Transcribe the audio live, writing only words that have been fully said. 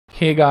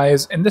Hey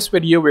guys, in this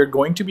video we're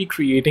going to be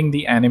creating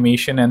the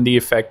animation and the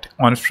effect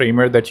on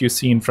Framer that you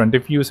see in front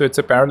of you. So it's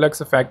a parallax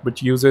effect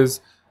which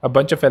uses a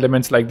bunch of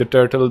elements like the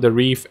turtle, the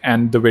reef,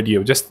 and the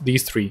video, just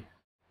these three.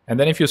 And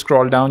then if you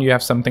scroll down, you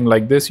have something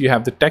like this. You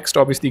have the text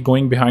obviously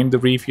going behind the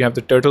reef, you have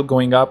the turtle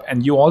going up,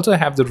 and you also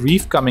have the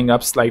reef coming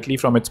up slightly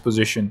from its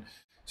position.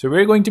 So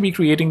we're going to be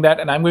creating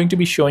that, and I'm going to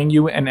be showing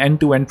you an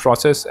end-to-end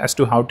process as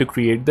to how to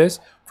create this,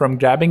 from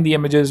grabbing the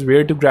images,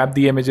 where to grab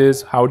the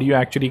images, how do you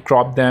actually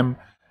crop them,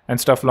 and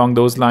stuff along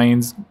those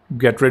lines,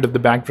 get rid of the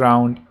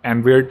background,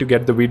 and where to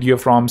get the video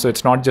from. So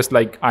it's not just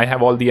like I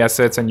have all the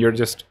assets and you're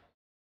just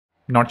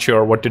not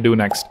sure what to do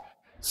next.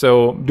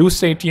 So do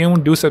stay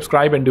tuned, do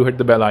subscribe, and do hit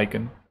the bell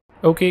icon.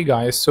 Okay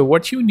guys, so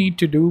what you need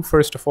to do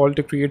first of all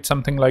to create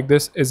something like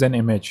this is an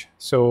image.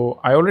 So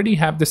I already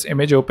have this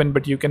image open,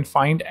 but you can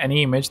find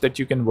any image that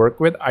you can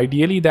work with.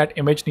 Ideally that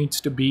image needs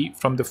to be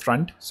from the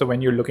front. So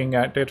when you're looking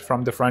at it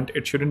from the front,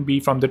 it shouldn't be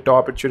from the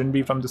top, it shouldn't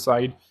be from the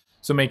side.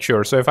 So make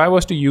sure. So if I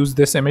was to use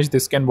this image,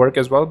 this can work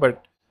as well,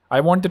 but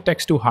I want the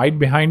text to hide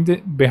behind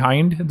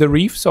the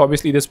reef. So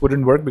obviously this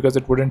wouldn't work because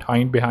it wouldn't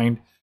hide behind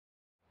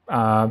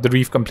the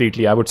reef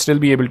completely. I would still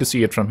be able to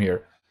see it from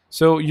here.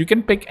 So you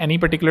can pick any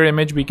particular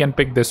image. We can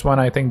pick this one.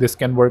 I think this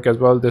can work as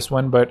well, this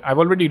one, but I've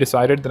already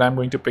decided that I'm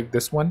going to pick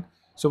this one.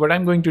 So what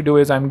I'm going to do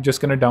is I'm just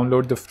going to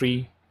download the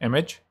free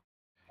image.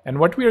 And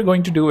what we are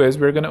going to do is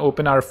we're going to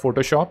open our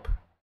Photoshop.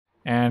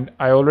 And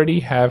I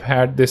already have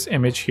had this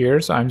image here,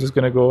 so I'm just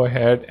going to go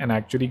ahead and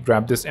actually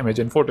grab this image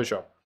in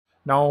Photoshop.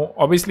 Now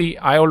obviously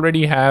I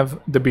already have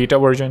the beta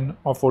version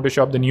of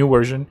Photoshop, the new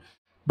version,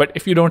 but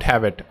if you don't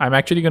have it, I'm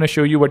actually going to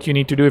show you what you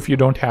need to do if you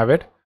don't have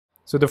it.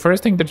 So the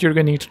first thing that you're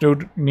going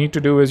to need to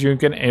do is you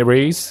can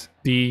erase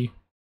the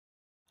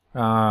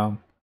and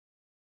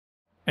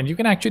you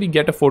can actually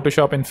get a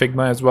Photoshop in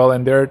Figma as well,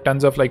 and there are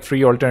tons of like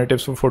free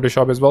alternatives for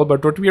Photoshop as well.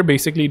 But what we are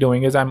basically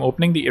doing is I'm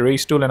opening the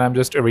erase tool and I'm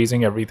just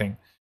erasing everything.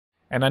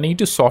 And I need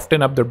to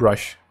soften up the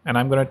brush, and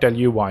I'm going to tell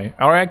you why.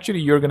 Or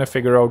actually, you're going to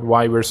figure out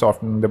why we're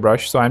softening the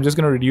brush. So I'm just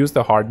going to reduce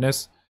the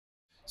hardness.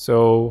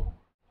 So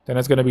then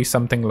it's going to be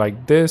something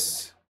like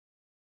this.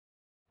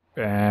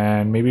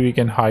 And maybe we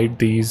can hide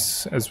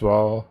these as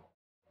well.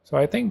 So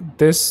I think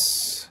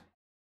this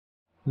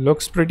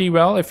looks pretty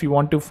well. If you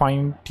want to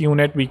fine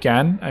tune it, we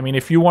can. I mean,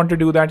 if you want to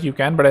do that, you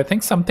can. But I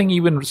think something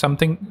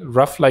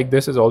rough like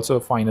this is also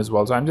fine as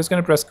well. So I'm just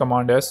going to press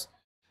Command S.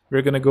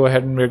 We're going to go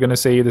ahead and we're going to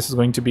say this is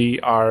going to be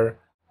our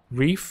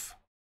reef.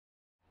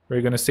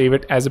 We're going to save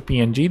it as a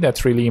PNG.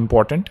 That's really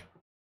important.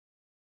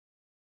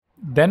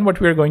 Then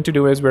what we're going to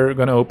do is we're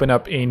going to open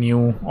up a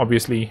new,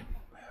 obviously,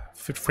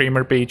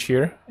 Framer page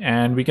here.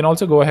 And we can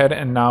also go ahead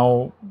and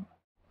now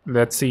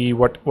let's see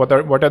what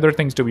other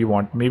things do we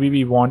want. Maybe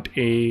we want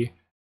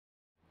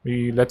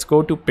let's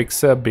go to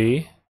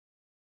Pixabay,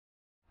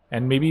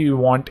 and maybe we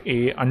want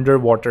a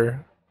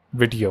underwater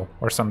video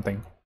or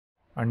something.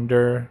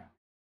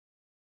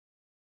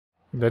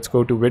 Let's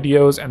go to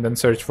videos and then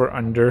search for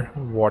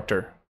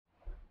underwater.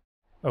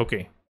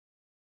 Okay.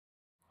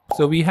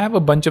 So we have a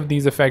bunch of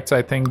these effects.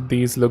 I think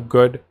these look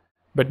good,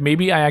 but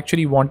maybe I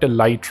actually want a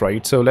light,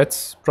 right? So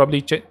let's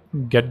probably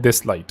get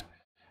this light.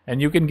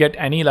 And you can get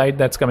any light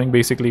that's coming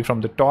basically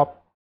from the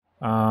top,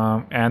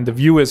 and the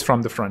view is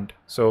from the front.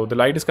 So the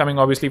light is coming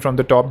obviously from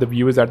the top, the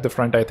view is at the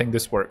front. I think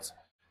this works.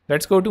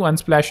 Let's go to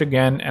Unsplash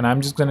again, and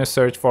I'm just going to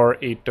search for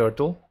a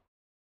turtle.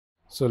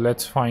 So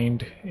let's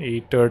find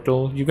a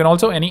turtle. You can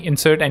also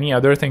insert any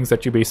other things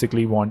that you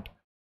basically want.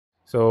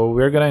 So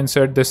we're going to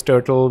insert this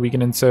turtle.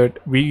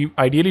 We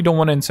ideally don't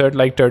want to insert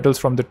like turtles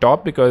from the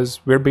top because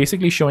we're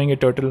basically showing a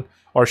turtle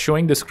or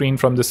showing the screen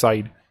from the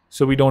side.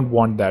 So we don't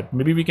want that.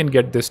 Maybe we can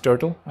get this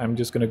turtle. I'm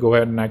just going to go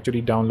ahead and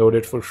actually download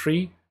it for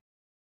free.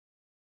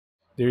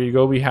 There you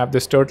go. We have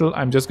this turtle.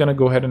 I'm just going to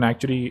go ahead and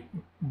actually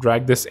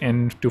drag this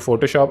into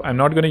Photoshop. I'm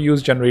not going to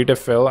use generative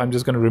fill. I'm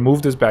just going to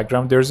remove this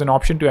background. There's an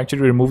option to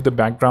actually remove the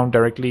background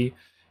directly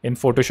in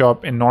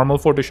Photoshop, in normal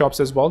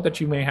Photoshops as well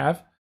that you may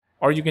have.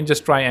 Or you can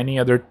just try any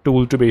other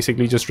tool to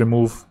basically just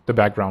remove the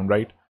background,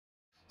 right?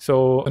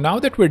 So now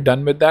that we're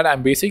done with that,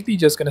 I'm basically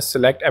just going to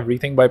select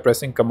everything by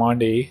pressing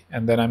Command A,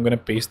 and then I'm going to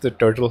paste the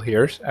turtle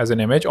here as an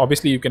image.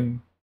 Obviously, you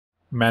can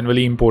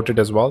manually import it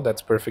as well.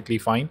 That's perfectly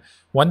fine.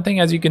 One thing,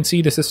 as you can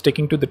see, this is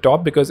sticking to the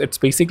top because it's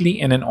basically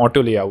in an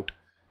auto layout,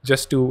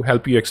 just to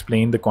help you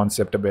explain the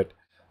concept a bit.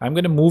 I'm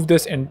going to move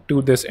this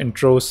into this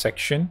intro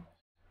section.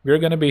 We're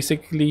going to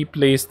basically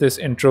place this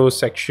intro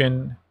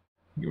section.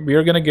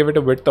 We're going to give it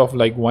a width of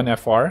like 1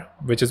 FR,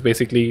 which is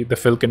basically the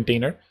fill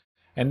container.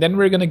 And then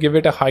we're going to give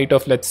it a height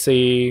of, let's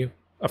say,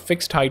 a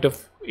fixed height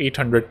of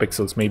 800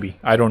 pixels, maybe.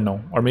 I don't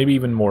know. Or maybe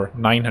even more,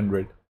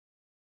 900.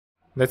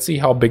 Let's see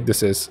how big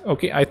this is.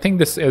 Okay, I think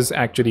this is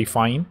actually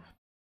fine.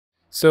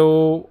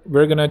 So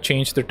we're going to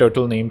change the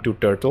turtle name to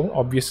turtle,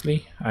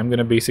 obviously. I'm going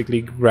to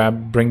basically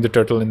bring the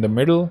turtle in the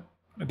middle.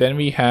 Then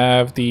we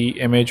have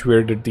the image.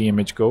 Where did the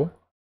image go?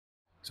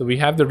 So we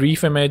have the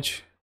reef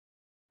image.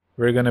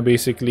 We're going to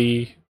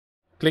basically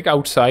click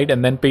outside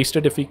and then paste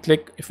it. If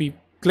we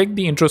click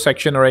the intro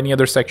section or any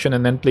other section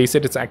and then place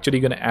it, it's actually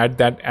going to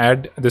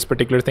add this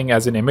particular thing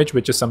as an image,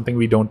 which is something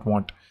we don't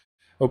want.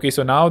 Okay,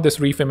 so now this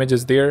reef image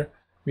is there.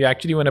 We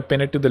actually want to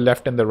pin it to the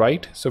left and the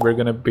right. So we're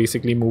going to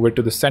basically move it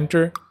to the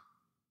center.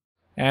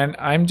 And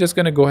I'm just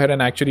going to go ahead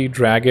and actually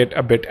drag it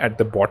a bit at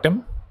the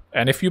bottom.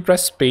 And if you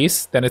press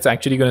space, then it's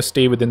actually going to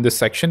stay within this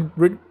section,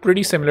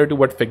 pretty similar to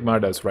what Figma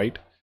does, right?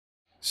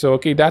 So,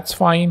 okay, that's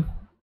fine.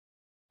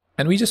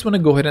 And we just want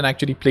to go ahead and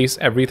actually place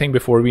everything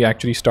before we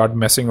actually start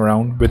messing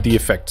around with the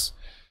effects.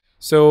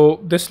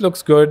 So this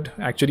looks good.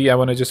 Actually, I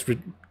want to just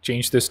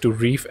change this to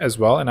reef as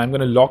well. And I'm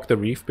going to lock the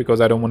reef because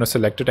I don't want to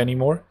select it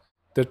anymore.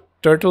 The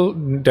turtle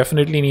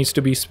definitely needs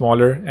to be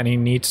smaller and he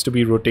needs to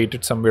be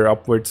rotated somewhere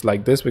upwards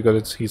like this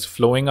because he's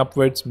flowing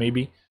upwards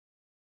maybe.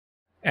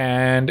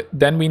 And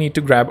then we need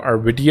to grab our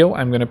video.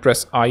 I'm going to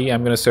press I.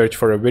 I'm going to search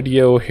for a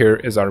video. Here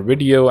is our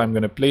video. I'm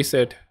going to place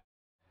it.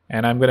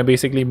 And I'm going to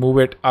basically move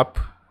it up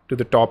to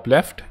the top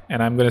left.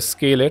 And I'm going to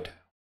scale it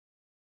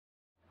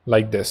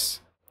like this.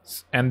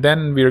 And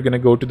then we're going to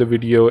go to the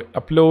video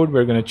upload.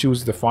 We're going to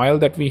choose the file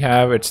that we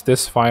have. It's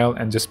this file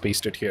and just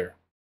paste it here.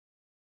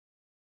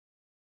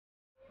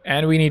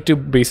 And we need to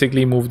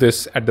basically move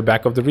this at the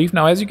back of the reef.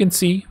 Now, as you can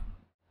see,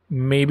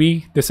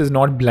 maybe this is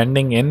not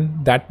blending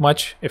in that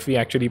much if we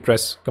actually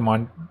press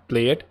command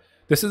play it.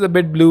 This is a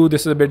bit blue,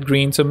 this is a bit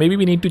green. So maybe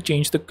we need to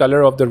change the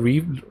color of the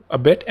reef a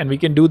bit, and we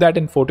can do that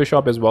in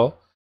Photoshop as well.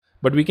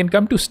 But we can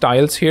come to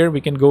styles here,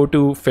 we can go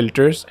to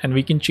filters and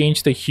we can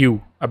change the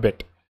hue a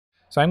bit.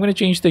 So I'm going to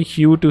change the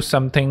hue to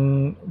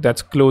something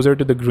that's closer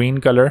to the green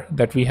color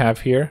that we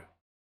have here.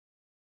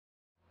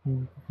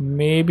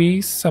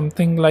 Maybe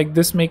something like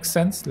this makes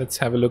sense. Let's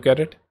have a look at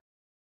it.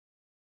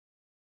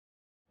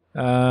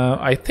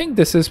 I think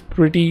this is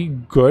pretty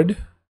good.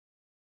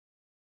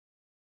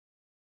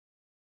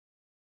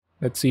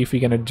 Let's see if we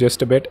can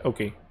adjust a bit.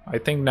 Okay, I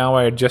think now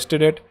I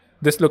adjusted it.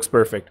 This looks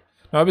perfect.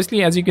 Now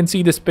obviously, as you can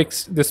see, this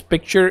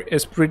picture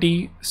is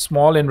pretty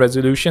small in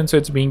resolution, so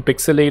it's being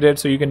pixelated.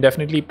 So you can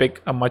definitely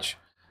pick a much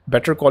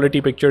better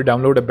quality picture,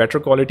 download a better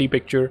quality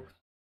picture.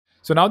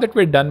 So now that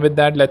we're done with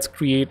that, let's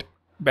create,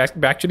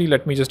 actually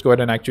let me just go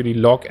ahead and actually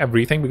lock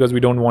everything because we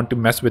don't want to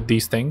mess with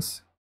these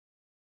things.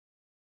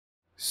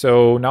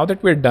 So now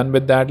that we're done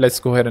with that, let's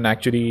go ahead and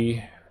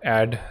actually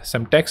add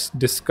some text.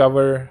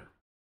 Discover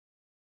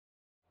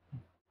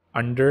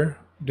underwater,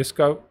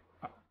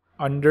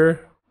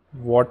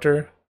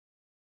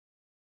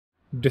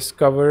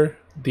 discover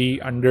the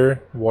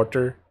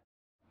underwater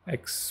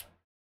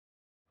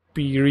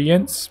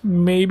experience,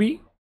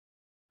 maybe.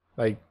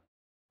 Like,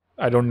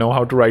 I don't know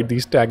how to write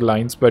these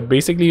taglines, but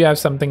basically you have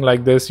something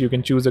like this. You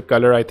can choose a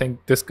color. I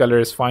think this color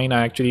is fine.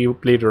 I actually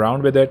played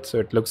around with it, so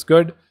it looks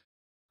good.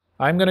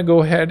 I'm going to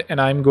go ahead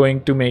and I'm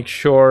going to make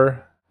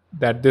sure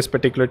that this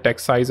particular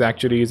text size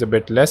actually is a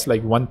bit less,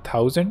 like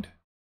 1000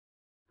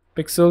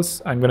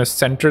 pixels. I'm going to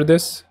center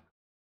this.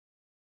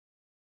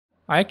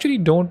 I actually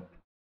don't,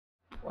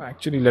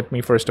 actually let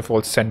me first of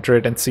all center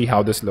it and see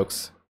how this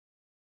looks.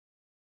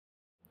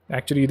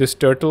 Actually, this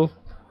turtle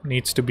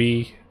needs to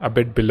be a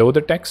bit below the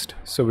text.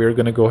 So we're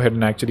going to go ahead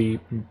and actually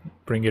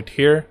bring it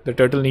here. The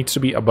turtle needs to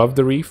be above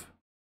the reef.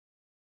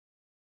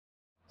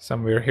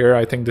 Somewhere here,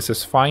 I think this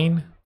is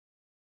fine.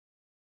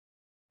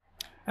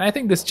 And I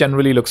think this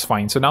generally looks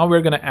fine. So now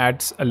we're going to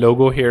add a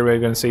logo here. We're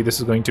going to say this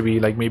is going to be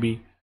like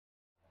maybe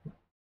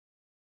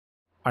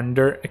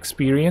under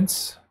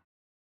experience.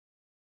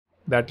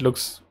 That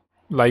looks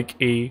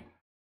like a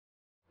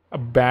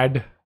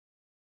bad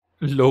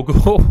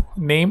logo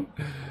name,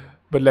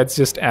 but let's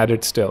just add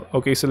it still.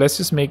 Okay, so let's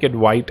just make it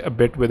white a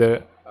bit with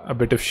a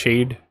bit of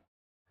shade,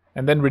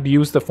 and then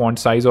reduce the font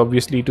size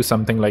obviously to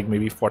something like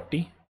maybe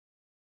 40.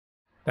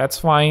 That's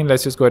fine.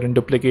 Let's just go ahead and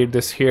duplicate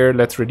this here.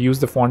 Let's reduce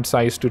the font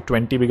size to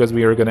 20 because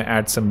we are going to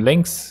add some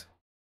links.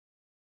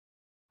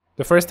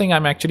 The first thing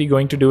I'm actually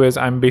going to do is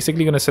I'm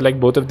basically going to select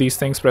both of these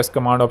things, press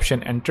Command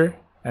Option Enter,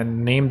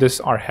 and name this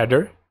our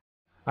header.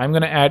 I'm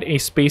going to add a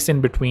space in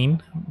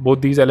between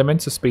both these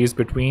elements, a space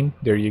between.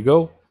 There you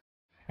go.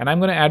 And I'm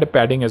going to add a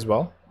padding as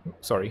well.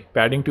 Sorry,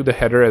 padding to the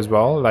header as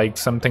well, like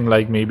something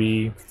like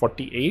maybe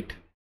 48.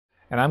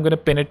 And I'm going to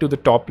pin it to the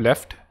top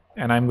left,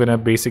 and I'm going to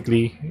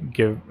basically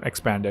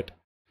expand it.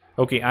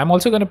 Okay, I'm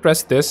also going to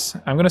press this.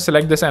 I'm going to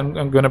select this and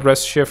I'm going to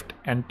press Shift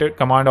Enter,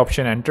 Command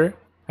Option Enter.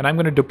 And I'm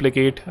going to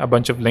duplicate a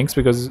bunch of links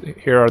because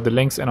here are the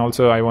links. And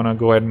also I want to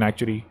go ahead and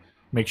actually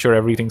make sure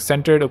everything's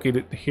centered.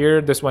 Okay,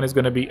 here, this one is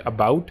going to be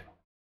about.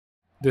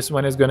 This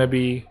one is going to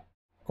be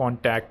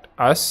contact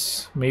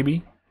us,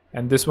 maybe.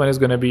 And this one is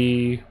going to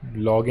be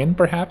login,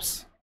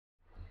 perhaps.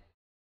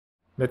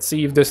 Let's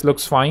see if this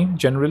looks fine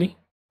generally.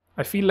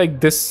 I feel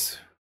like this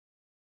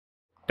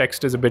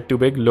text is a bit too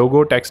big.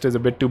 Logo text is a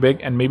bit too big.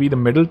 And maybe the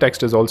middle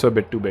text is also a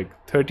bit too big.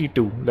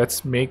 32.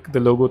 Let's make the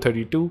logo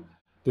 32.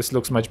 This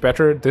looks much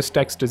better. This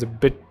text is a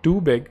bit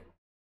too big.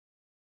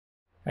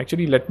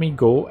 Actually, let me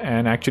go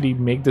and actually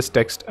make this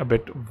text a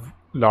bit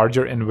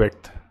larger in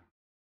width.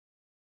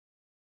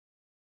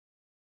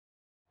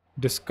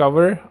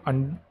 Discover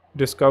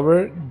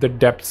the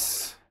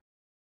depths.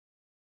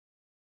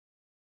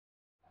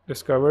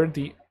 Discover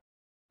the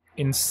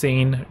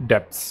insane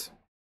depths.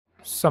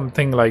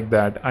 Something like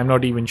that. I'm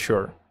not even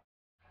sure.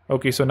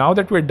 Okay, so now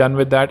that we're done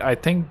with that, I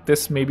think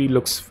this maybe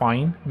looks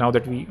fine. Now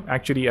that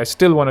I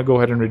still want to go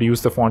ahead and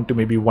reduce the font to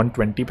maybe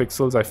 120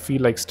 pixels. I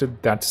feel like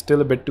that's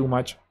still a bit too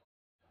much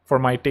for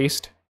my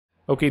taste.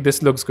 Okay,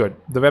 this looks good.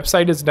 The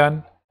website is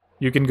done.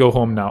 You can go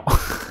home now.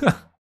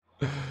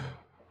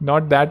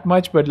 Not that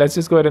much, but let's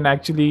just go ahead and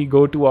actually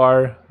go to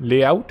our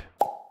layout.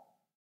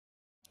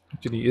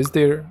 Actually, is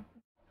there?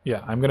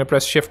 Yeah, I'm going to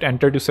press Shift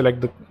Enter to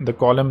select the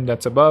column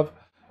that's above.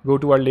 Go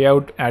to our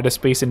layout, add a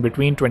space in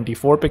between,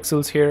 24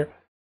 pixels here.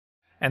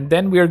 And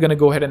then we are going to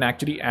go ahead and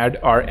actually add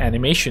our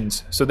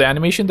animations. So the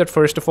animation that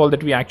first of all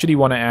that we actually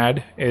want to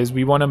add is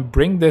we want to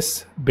bring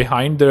this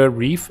behind the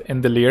reef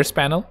in the layers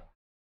panel.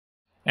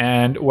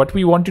 And what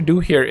we want to do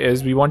here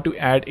is we want to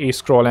add a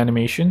scroll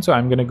animation. So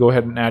I'm going to go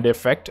ahead and add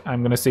effect.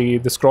 I'm going to say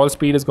the scroll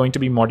speed is going to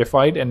be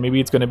modified and maybe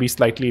it's going to be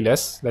slightly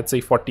less. Let's say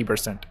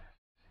 40%.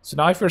 So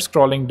now if we're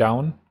scrolling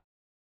down,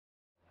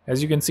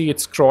 as you can see,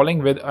 it's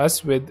scrolling with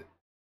us with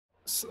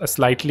a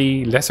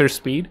slightly lesser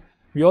speed.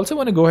 We also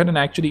want to go ahead and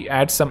actually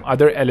add some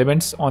other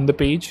elements on the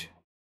page,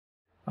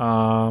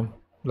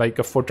 like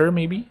a footer,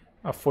 maybe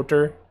a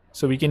footer.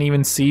 So we can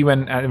even see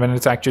when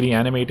it's actually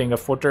animating a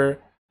footer,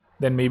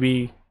 then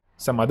maybe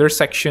some other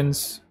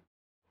sections.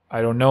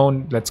 I don't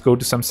know. Let's go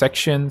to some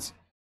sections,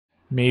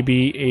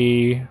 maybe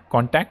a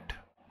contact,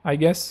 I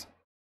guess.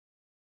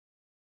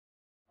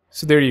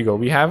 So there you go.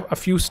 We have a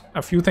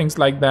few things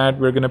like that.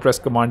 We're going to press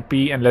Command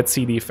P and let's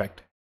see the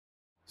effect.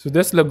 So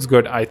this looks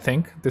good, I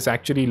think. This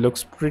actually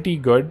looks pretty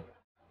good.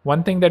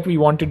 One thing that we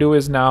want to do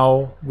is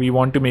now we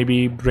want to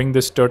maybe bring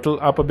this turtle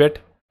up a bit.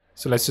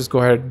 So let's just go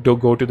ahead and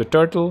go to the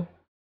turtle.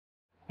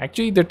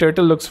 Actually, the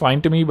turtle looks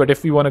fine to me, but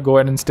if we want to go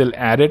ahead and still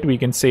add it, we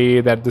can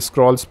say that the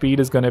scroll speed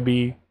is going to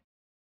be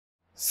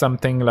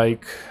something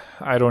like,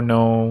 I don't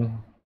know,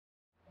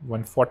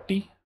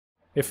 140.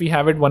 If we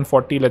have it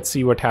 140, let's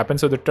see what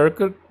happens. So the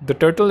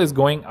turtle is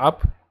going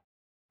up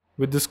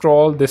with the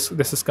scroll. This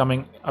is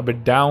coming a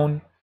bit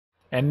down.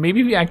 And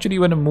maybe we actually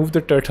want to move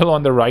the turtle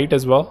on the right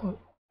as well.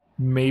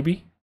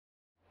 Maybe.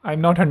 I'm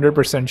not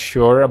 100%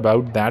 sure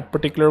about that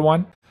particular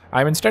one.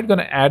 I'm instead going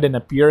to add an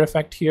appear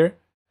effect here.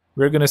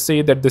 We're going to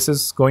say that this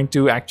is going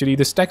to actually,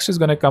 this text is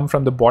going to come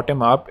from the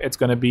bottom up. It's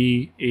going to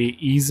be a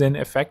ease in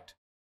effect.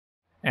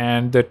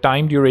 And the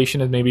time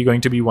duration is maybe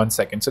going to be 1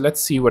 second. So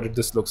let's see what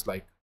this looks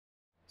like.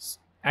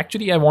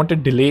 Actually, I want a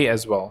delay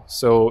as well.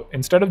 So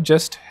instead of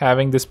just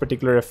having this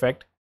particular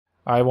effect,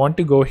 I want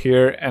to go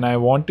here and I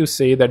want to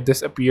say that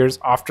this appears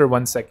after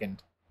 1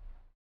 second.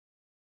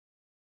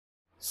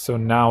 So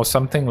now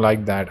something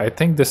like that. I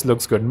think this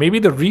looks good. Maybe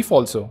the reef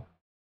also.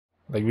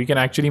 Like we can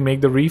actually make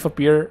the reef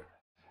appear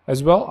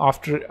as well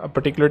after a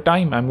particular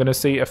time. I'm going to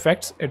say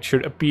effects. It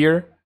should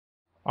appear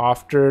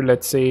after,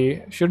 let's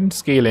say, shouldn't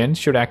scale in,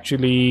 should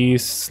actually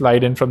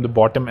slide in from the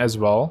bottom as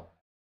well.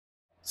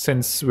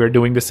 Since we're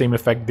doing the same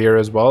effect there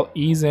as well.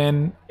 Ease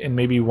in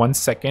maybe 1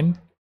 second.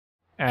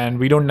 And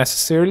we don't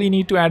necessarily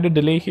need to add a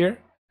delay here.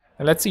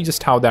 And let's see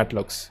just how that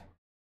looks.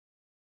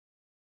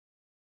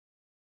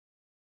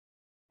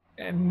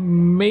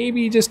 And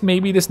maybe, just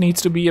maybe, this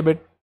needs to be a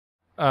bit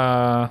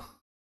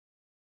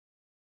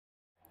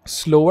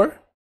slower.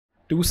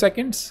 2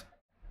 seconds.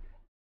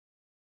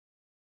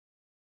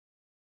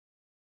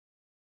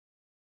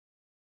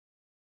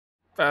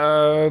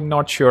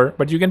 Not sure,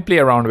 but you can play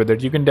around with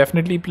it. You can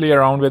definitely play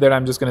around with it.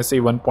 I'm just going to say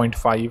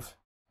 1.5.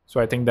 So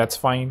I think that's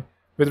fine.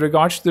 With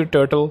regards to the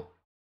turtle,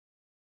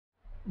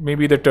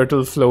 maybe the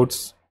turtle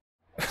floats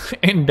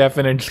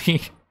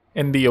indefinitely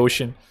in the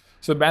ocean.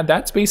 So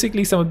that's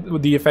basically some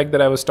of the effect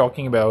that I was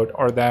talking about,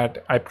 or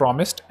that I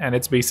promised, and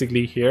it's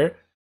basically here.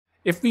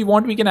 If we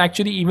want, we can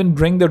actually even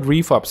bring the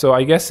reef up. So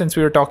I guess since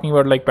we were talking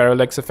about like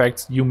parallax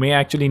effects, you may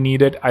actually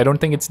need it. I don't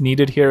think it's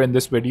needed here in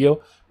this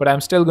video, but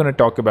I'm still going to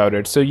talk about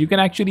it. So you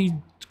can actually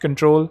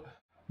control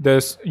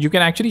this. You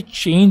can actually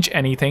change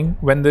anything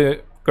when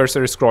the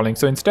cursor is scrolling.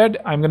 So instead,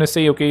 I'm going to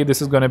say, okay,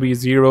 this is going to be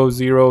 0,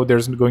 0.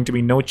 There's going to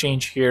be no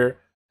change here.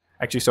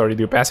 Actually, sorry,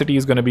 the opacity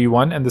is going to be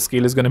 1 and the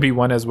scale is going to be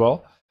 1 as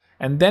well.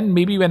 And then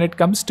maybe when it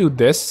comes to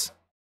this,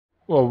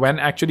 or when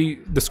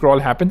actually the scroll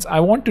happens, I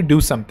want to do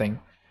something.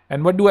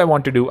 And what do I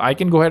want to do? I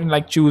can go ahead and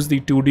like choose the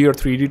 2D or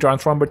 3D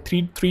transform, but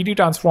 3D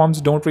transforms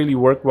don't really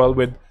work well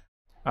with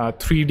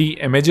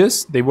 3D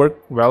images. They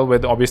work well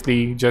with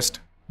obviously just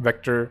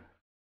vector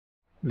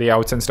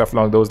layouts and stuff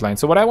along those lines.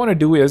 So what I want to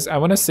do is I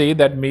want to say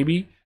that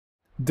maybe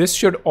this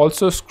should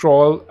also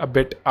scroll a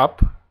bit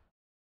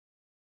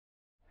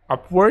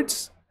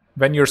upwards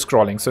when you're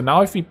scrolling. So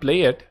now if we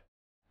play it,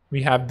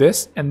 we have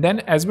this, and then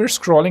as we're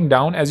scrolling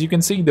down, as you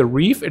can see, the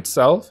reef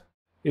itself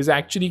is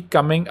actually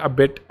coming a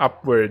bit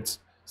upwards.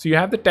 So you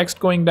have the text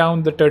going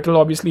down, the turtle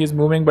obviously is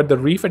moving, but the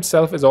reef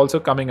itself is also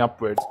coming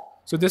upwards.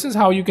 So this is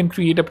how you can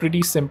create a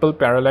pretty simple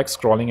parallax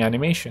scrolling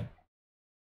animation.